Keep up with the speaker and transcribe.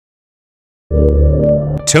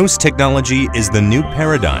TOCE Technology is the new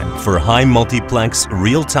paradigm for high multiplex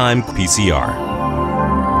real-time PCR.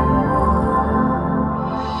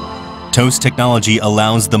 TOCE Technology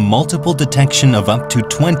allows the multiple detection of up to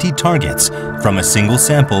 20 targets from a single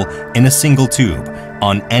sample in a single tube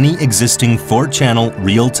on any existing 4-channel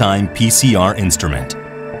real-time PCR instrument.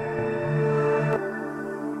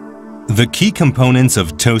 The key components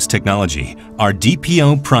of TOCE Technology are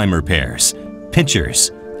DPO primer pairs,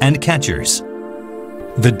 pitchers, and catchers.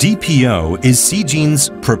 The DPO is Seegene's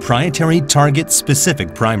proprietary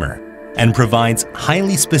target-specific primer and provides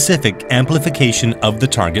highly specific amplification of the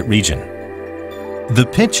target region. The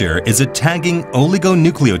pitcher is a tagging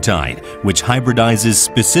oligonucleotide which hybridizes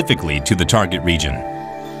specifically to the target region.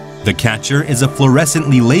 The catcher is a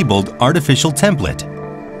fluorescently labeled artificial template.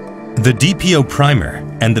 The DPO primer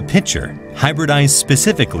and the pitcher hybridize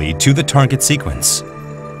specifically to the target sequence.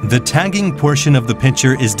 The tagging portion of the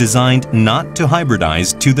pitcher is designed not to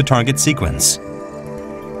hybridize to the target sequence.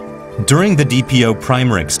 During the DPO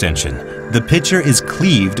primer extension, the pitcher is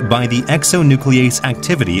cleaved by the exonuclease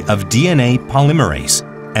activity of DNA polymerase,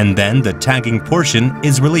 and then the tagging portion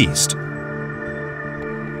is released.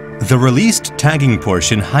 The released tagging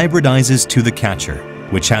portion hybridizes to the catcher,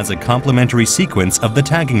 which has a complementary sequence of the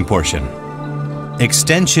tagging portion.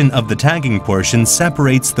 Extension of the tagging portion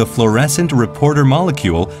separates the fluorescent reporter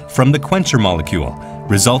molecule from the quencher molecule,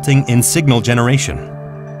 resulting in signal generation.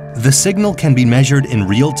 The signal can be measured in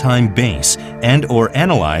real-time base and/or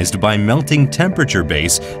analyzed by melting temperature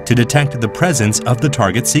base to detect the presence of the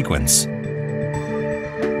target sequence.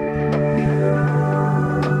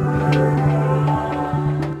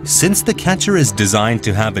 Since the catcher is designed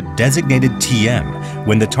to have a designated TM,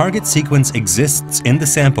 when the target sequence exists in the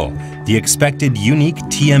sample, the expected unique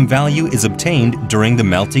TM value is obtained during the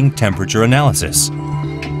melting temperature analysis.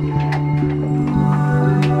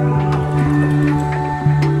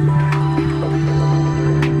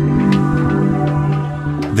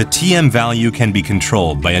 The TM value can be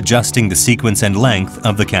controlled by adjusting the sequence and length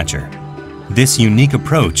of the catcher. This unique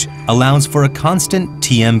approach allows for a constant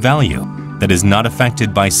TM value that is not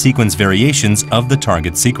affected by sequence variations of the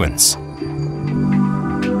target sequence.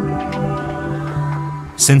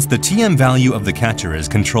 Since the TM value of the catcher is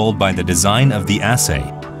controlled by the design of the assay,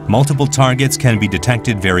 multiple targets can be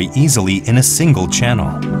detected very easily in a single channel.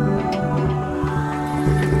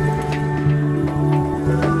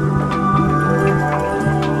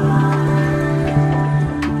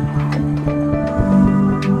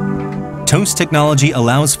 TOCE Technology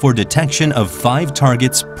allows for detection of 5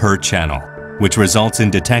 targets per channel, which results in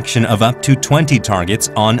detection of up to 20 targets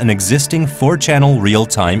on an existing 4-channel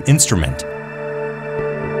real-time instrument.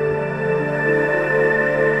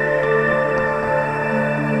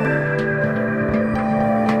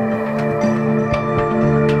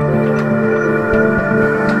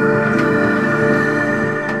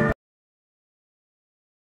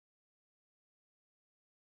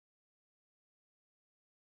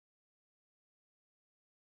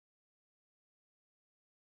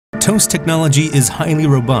 TOCE Technology is highly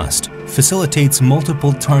robust, facilitates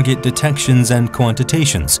multiple target detections and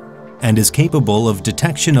quantitations, and is capable of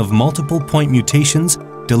detection of multiple point mutations,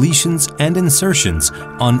 deletions, and insertions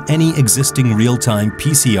on any existing real-time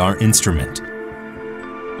PCR instrument.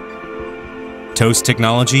 TOCE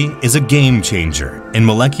Technology is a game changer in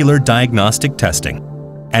molecular diagnostic testing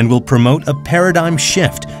and will promote a paradigm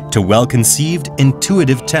shift to well-conceived,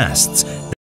 intuitive tests